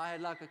like,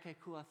 okay,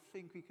 cool, I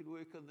think we could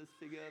work on this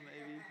figure,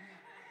 maybe.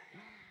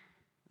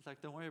 It's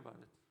like, don't worry about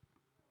it.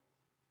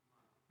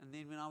 And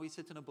then now we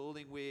sit in a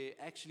building where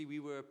actually we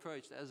were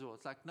approached as well.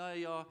 It's like, no,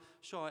 yeah,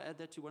 sure, I'll add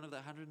that to one of the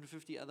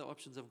 150 other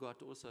options I've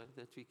got also,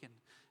 that we can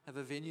have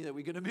a venue that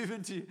we're going to move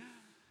into.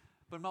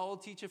 But my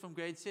old teacher from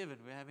grade 7,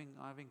 we're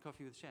having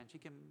coffee with Shan. She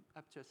came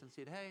up to us and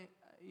said, hey,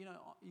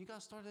 you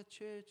guys started a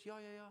church? Yeah.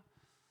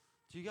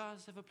 Do you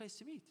guys have a place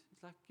to meet?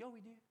 It's like, yeah,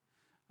 we do.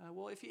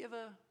 Well, if you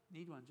ever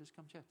need one, just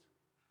come chat.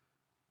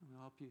 And we'll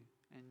help you.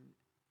 And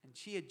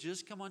she had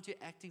just come onto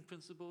acting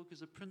principal because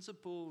the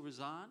principal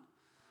resigned.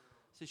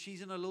 So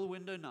she's in a little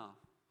window now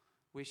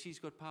where she's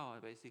got power,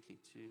 basically,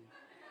 to...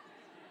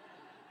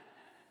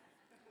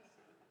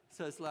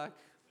 So it's like...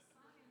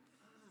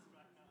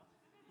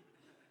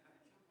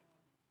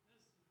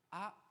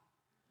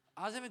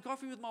 I was having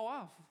coffee with my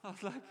wife. I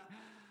was like,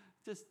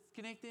 just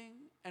connecting.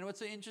 And what's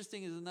so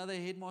interesting is another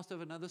headmaster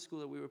of another school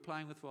that we were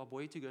applying with for our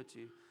boy to go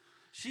to.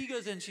 She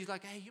goes in, she's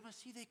like, hey, you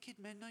must see that kid,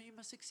 man. No, you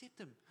must accept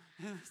him.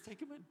 Let's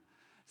take him in.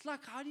 It's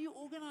like, how do you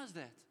organize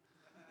that?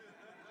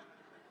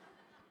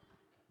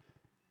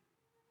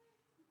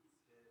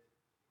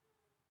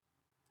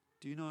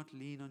 Do not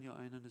lean on your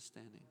own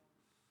understanding,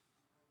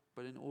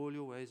 but in all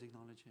your ways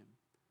acknowledge him,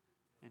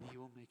 and he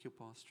will make your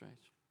path straight.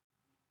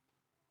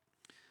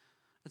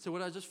 And so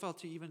what I just felt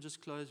to even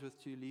just close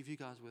with, to leave you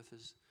guys with,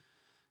 is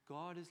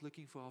God is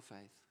looking for our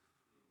faith.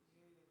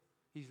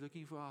 He's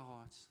looking for our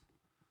hearts.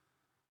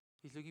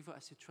 He's looking for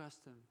us to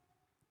trust him,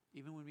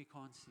 even when we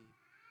can't see.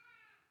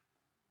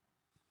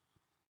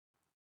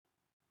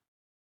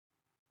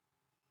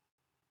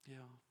 Yeah,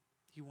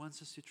 he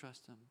wants us to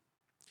trust him.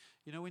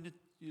 When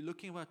you're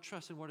looking about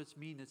trust and what it's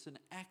mean, it's an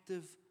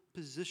active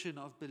position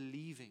of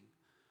believing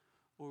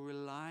or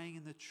relying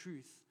in the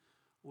truth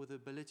or the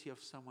ability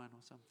of someone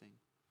or something.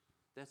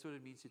 That's what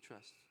it means to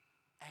trust.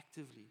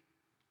 Actively.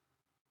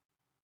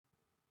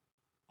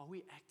 Are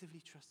we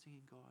actively trusting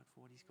in God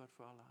for what he's got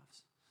for our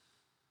lives?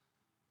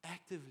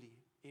 Actively,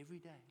 every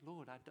day.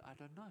 Lord, I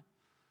don't know.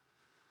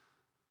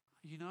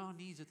 You know our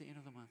needs at the end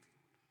of the month.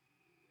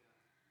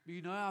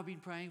 You know I've been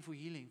praying for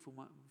healing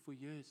for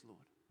years, Lord.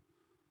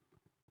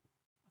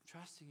 I'm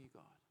trusting you,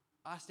 God.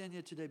 I stand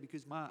here today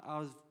because I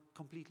was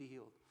completely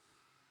healed.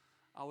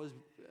 I was,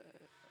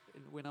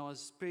 when I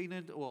was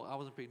pregnant, well, I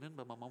wasn't pregnant,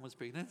 but my mom was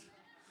pregnant.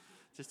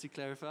 just to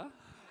clarify.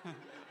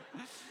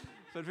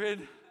 But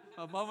when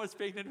my mom was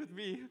pregnant with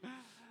me,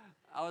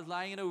 I was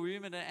lying in a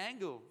room at an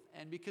angle,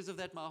 and because of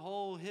that, my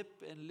whole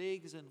hip and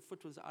legs and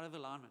foot was out of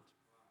alignment.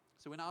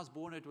 So when I was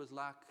born, it was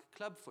like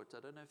club foot. I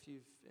don't know if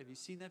have you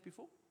seen that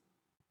before?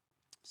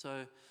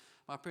 So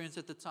my parents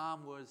at the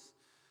time was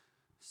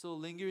still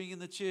lingering in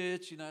the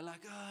church,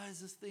 like, oh, is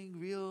this thing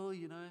real,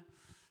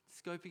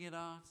 scoping it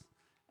out.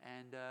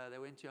 And they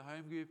went to a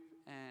home group,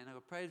 and I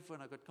got prayed for,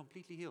 and I got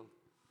completely healed.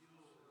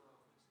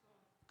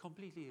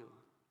 Completely healed.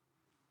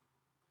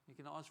 You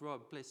can ask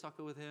Rob, play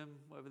soccer with him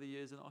over the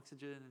years in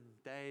Oxygen,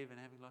 and Dave, and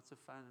having lots of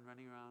fun and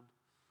running around.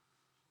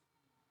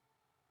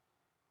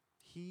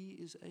 He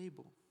is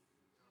able.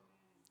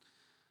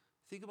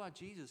 Think about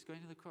Jesus going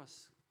to the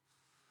cross.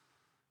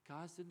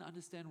 Guys didn't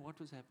understand what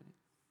was happening.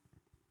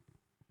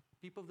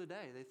 People of the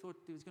day, they thought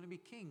he was going to be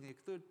king. They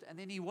thought, and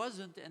then he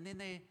wasn't, and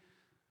then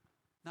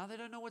now they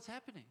don't know what's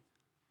happening.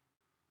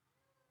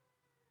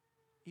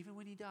 Even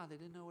when he died, they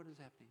didn't know what was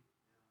happening.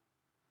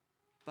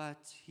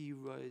 But he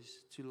rose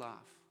to life.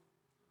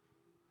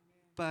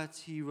 But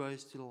he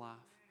rose to life.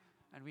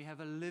 And we have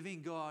a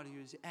living God who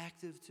is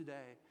active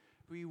today,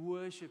 who we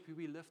worship, who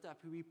we lift up,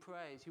 who we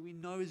praise, who we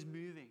know is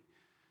moving.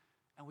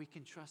 And we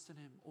can trust in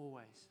him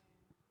always.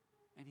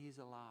 And he is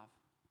alive.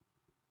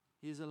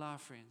 He is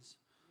alive, friends.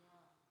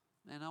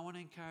 And I want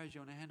to encourage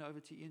you. I want to hand over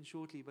to Ian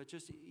shortly. But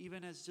just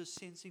even as just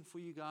sensing for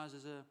you guys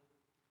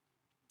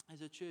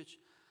as a church,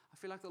 I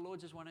feel like the Lord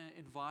just want to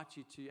invite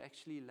you to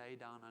actually lay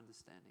down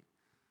understanding.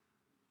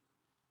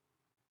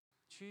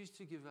 Choose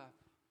to give up.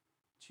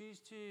 Choose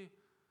to,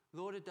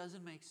 Lord, it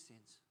doesn't make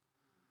sense.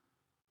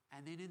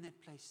 And then in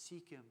that place,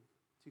 seek him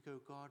to go,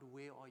 God,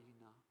 where are you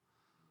now?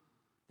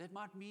 That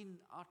might mean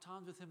our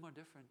times with him are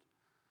different.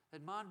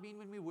 That might mean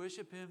when we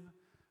worship him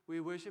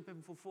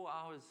for 4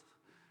 hours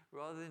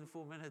rather than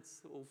 4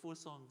 minutes or 4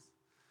 songs.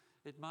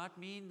 It might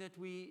mean that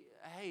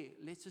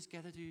let's just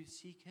gather to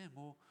seek him.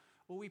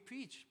 Or we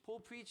preach. Paul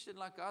preached and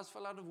like guys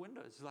fell out of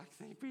windows. Like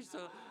they preached,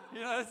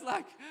 it's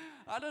like,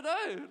 I don't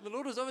know. The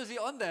Lord was obviously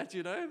on that,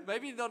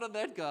 Maybe not on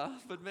that guy,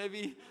 but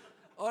maybe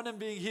on him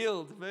being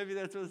healed. Maybe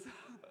that was,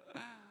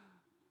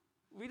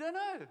 we don't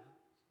know.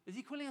 Is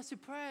he calling us to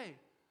pray?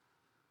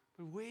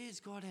 But where is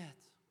God at?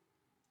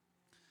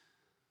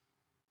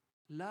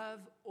 Love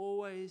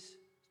always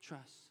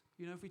trusts.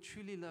 If we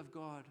truly love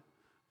God,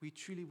 we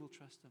truly will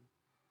trust him.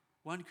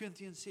 1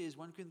 Corinthians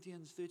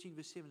 13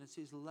 verse 7, it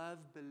says, love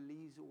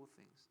believes all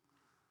things.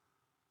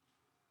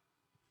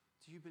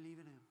 Do you believe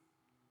in him?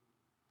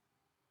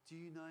 Do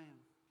you know him?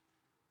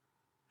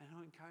 And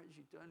I encourage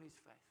you, don't lose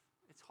faith.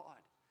 It's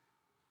hard.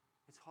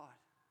 It's hard.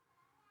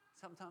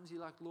 Sometimes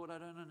you're like, Lord, I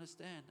don't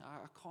understand.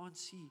 I can't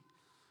see.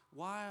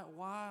 Why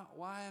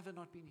have I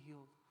not been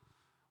healed?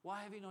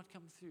 Why have you not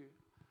come through?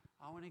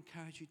 I want to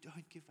encourage you,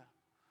 don't give up.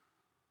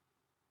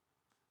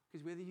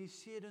 Because whether you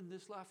see it in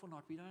this life or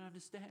not, we don't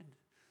understand.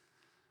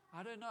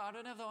 I don't know. I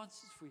don't have the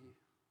answers for you.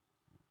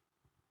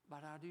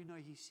 But I do know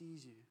he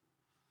sees you.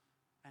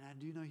 And I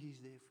do know he's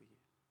there for you.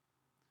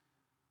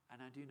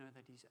 And I do know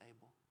that he's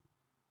able.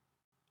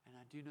 And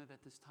I do know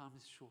that this time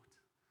is short.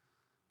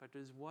 But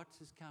what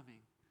is coming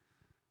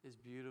is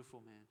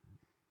beautiful, man.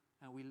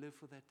 And we live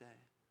for that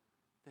day.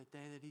 That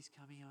day that he's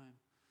coming home.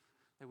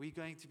 That we're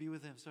going to be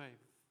with him. Sorry.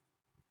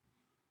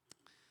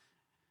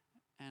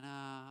 And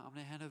I'm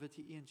going to hand over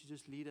to Ian to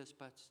just lead us.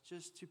 But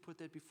just to put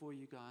that before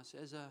you guys.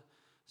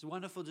 It's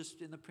wonderful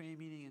just in the prayer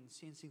meeting and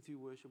sensing through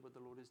worship what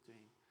the Lord is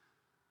doing.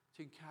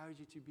 To encourage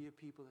you to be a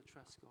people that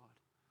trust God.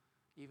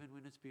 Even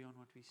when it's beyond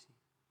what we see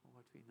or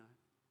what we know.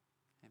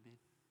 Amen.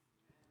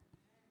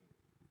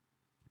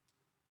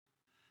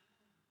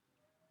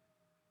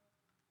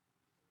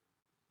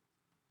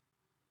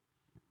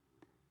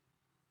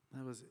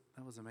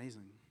 That was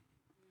amazing.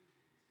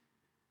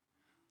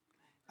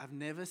 I've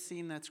never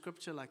seen that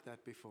scripture like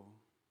that before.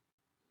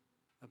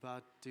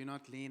 About do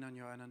not lean on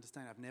your own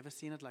understanding. I've never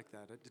seen it like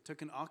that. It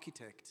took an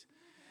architect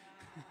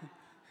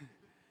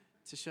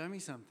to show me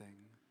something.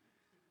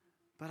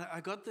 But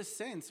I got this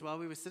sense while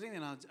we were sitting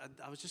there, and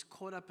I was just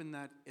caught up in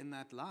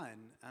that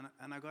line,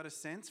 and I got a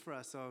sense for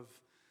us of,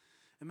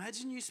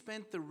 imagine you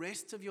spent the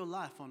rest of your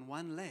life on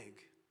one leg,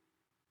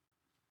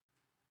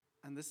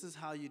 and this is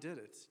how you did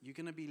it. You're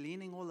going to be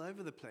leaning all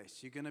over the place.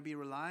 You're going to be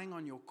relying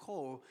on your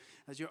core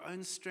as your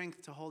own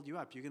strength to hold you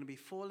up. You're going to be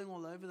falling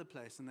all over the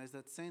place, and there's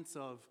that sense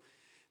of,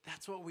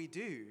 that's what we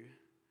do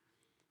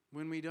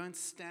when we don't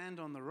stand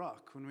on the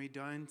rock, when we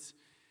don't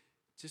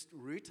just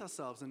root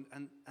ourselves. And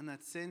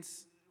that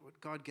sense, what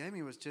God gave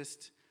me was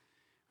just,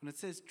 when it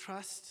says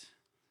trust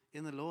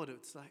in the Lord,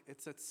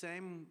 it's that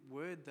same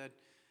word that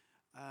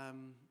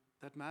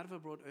Madhava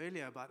brought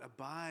earlier about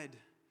abide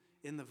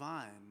in the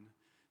vine.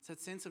 It's that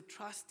sense of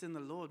trust in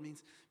the Lord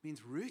means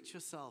root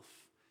yourself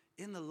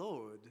in the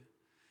Lord.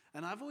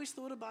 And I've always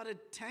thought about it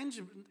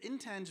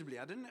intangibly.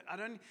 I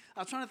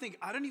was trying to think,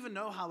 I don't even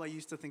know how I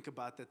used to think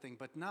about that thing,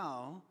 but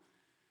now,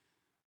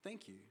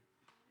 thank you.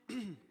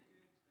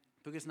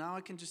 Because now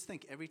I can just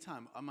think every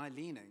time, am I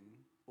leaning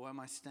or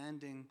am I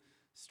standing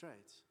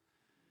straight?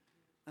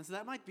 And so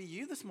that might be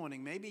you this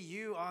morning. Maybe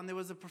you are, and there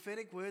was a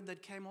prophetic word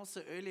that came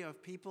also earlier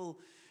of people,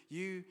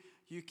 you're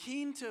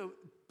keen to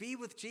be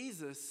with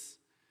Jesus,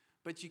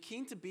 but you're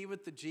keen to be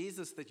with the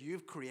Jesus that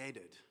you've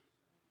created.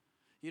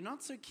 You're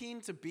not so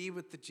keen to be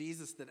with the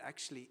Jesus that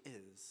actually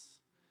is.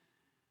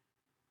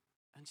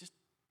 And just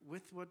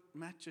with what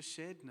Matt just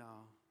shared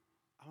now,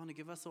 I want to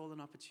give us all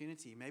an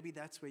opportunity. Maybe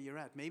that's where you're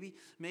at. Maybe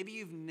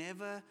you've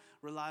never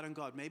relied on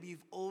God. Maybe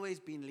you've always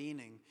been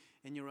leaning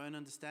in your own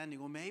understanding.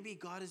 Or maybe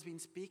God has been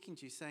speaking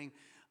to you saying,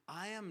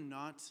 I am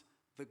not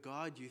the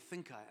God you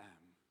think I am.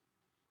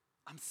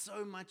 I'm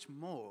so much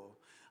more.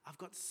 I've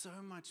got so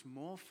much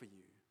more for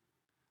you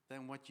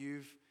than what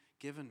you've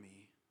given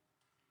me.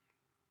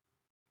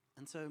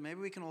 And so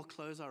maybe we can all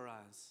close our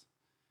eyes.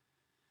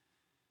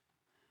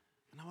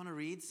 And I want to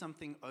read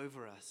something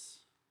over us.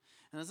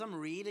 And as I'm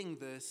reading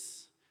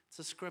this, it's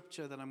a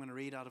scripture that I'm going to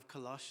read out of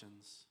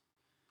Colossians.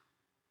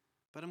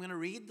 But I'm going to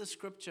read the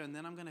scripture and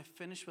then I'm going to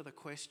finish with a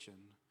question.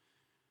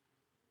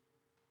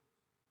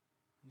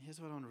 And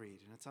here's what I want to read.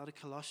 And it's out of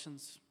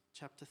Colossians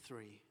chapter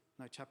 2,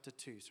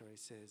 it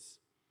says.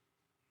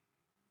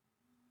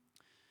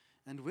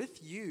 And with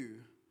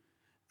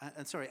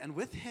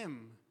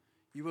him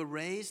you were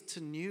raised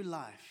to new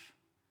life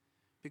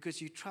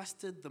because you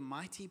trusted the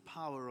mighty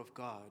power of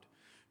God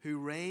who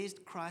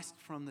raised Christ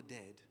from the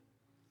dead.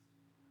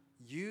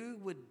 You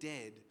were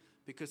dead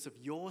because of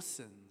your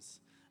sins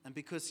and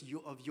because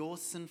of your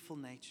sinful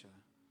nature.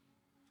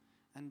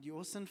 And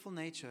your sinful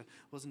nature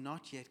was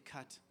not yet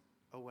cut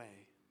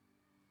away.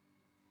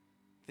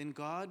 Then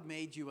God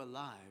made you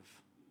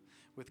alive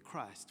with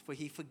Christ, for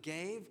he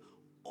forgave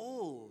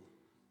all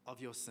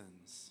of your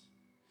sins.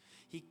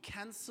 He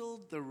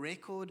canceled the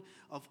record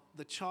of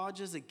the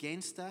charges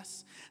against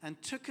us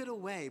and took it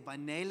away by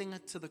nailing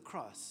it to the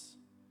cross.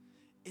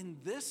 In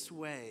this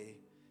way,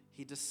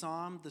 he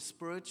disarmed the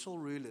spiritual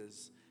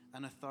rulers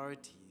and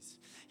authorities.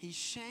 He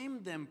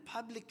shamed them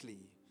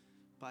publicly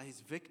by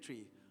his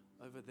victory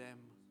over them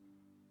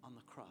on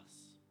the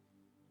cross.